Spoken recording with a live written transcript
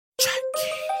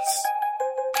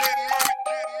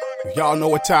Y'all know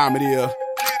what time it is.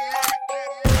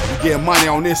 We get money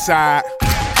on this side,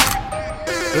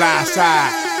 blind side.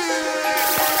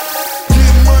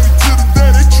 Getting money to the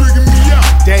day, they trigger me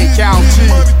out. Dade County.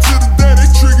 Getting money to the day, they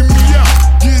trigger me out.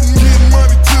 Getting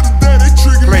money to the day, they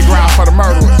trigger me out. Playground for the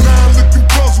murderers. Now I'm looking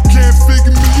puzzle, can't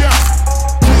figure me out.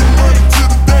 Getting money to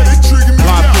the day, they trigger me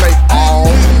Blind out. play all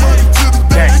Getting money to the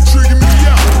day, they trigger me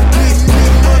out.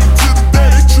 Getting money to the day,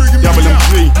 they trigger me out.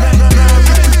 WMG. Now I'm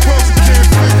looking puzzle, can't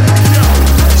figure me out.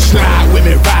 Slide with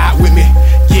me, ride with me,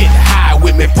 get high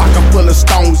with me. Pocket full of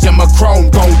stones and my chrome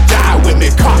gon' die with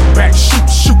me. Cock back, shoot,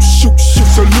 shoot, shoot, shoot,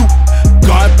 salute.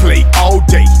 Gunplay all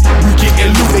day, we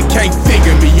gettin' loot. They can't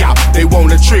figure me out, they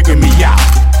wanna trigger me out.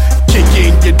 Kick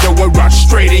in your door and run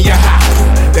straight in your house.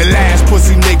 The last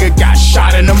pussy nigga got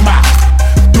shot in the mouth.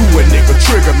 Do a nigga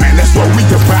trigger, man, that's what we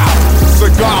about.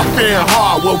 Cigar fair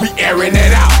hard, well we airing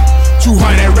it out.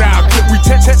 200 round clip, we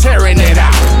tearing it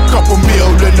out. Couple mil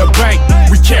in the bank,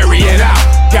 we carry it out.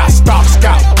 Got stocks,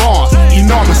 got bonds,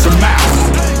 enormous amounts.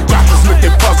 Rappers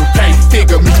looking puzzle, can't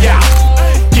figure me out.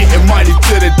 Getting money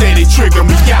to the day they trigger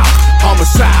me out.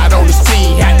 Homicide on the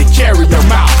scene, had to carry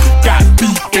them out. Got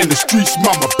beef in the streets,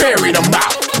 mama buried them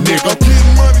out, nigga.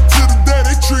 Getting money to the day,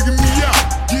 they trigger me out.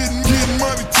 Getting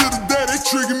money to the day, they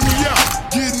trigger me out.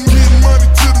 Getting money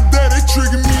to the day, they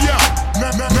trigger me out.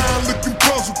 Now I'm looking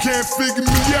puzzle, can't figure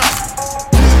me out.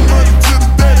 Getting money to the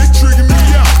day, they trigger me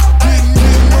out.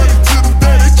 Getting money to the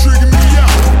day, they trigger me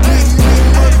out. Getting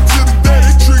money to the day,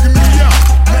 they trigger me out.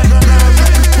 Now I'm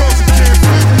looking puzzle, can't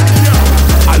figure me out.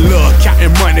 I love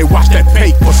counting money, watch that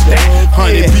paper stack.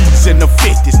 100 B's in the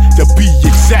 50s, to be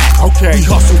exact. Okay, we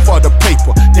hustle for the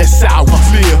paper, that's how we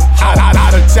live.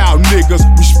 Out of town niggas,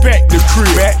 respect the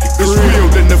crib. It's real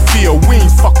in the field, we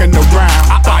ain't fucking around.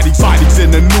 Bodies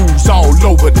in the news all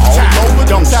over the town.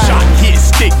 Don't shot, hit,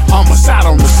 stick, homicide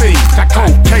on the scene.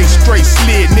 Cocaine straight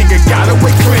slid, nigga got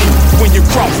away clean. When you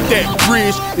cross that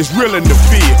bridge, it's real in the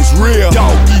field. It's real.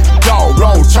 Dog eat dog,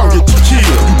 wrong turn it to kill.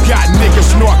 You got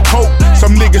niggas snort coke,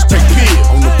 some niggas take pills.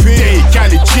 On the pill, Dade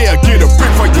County jail, get a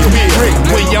brick for your meal.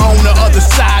 When you're on the other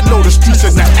side, know the streets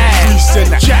in the ass.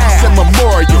 Jackson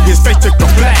Memorial, his face took a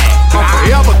blast. I'm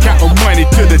forever counting money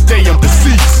till the day I'm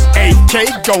deceased.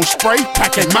 AK gon' spray,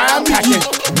 packing Miami,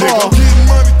 nigga. Getting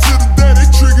money to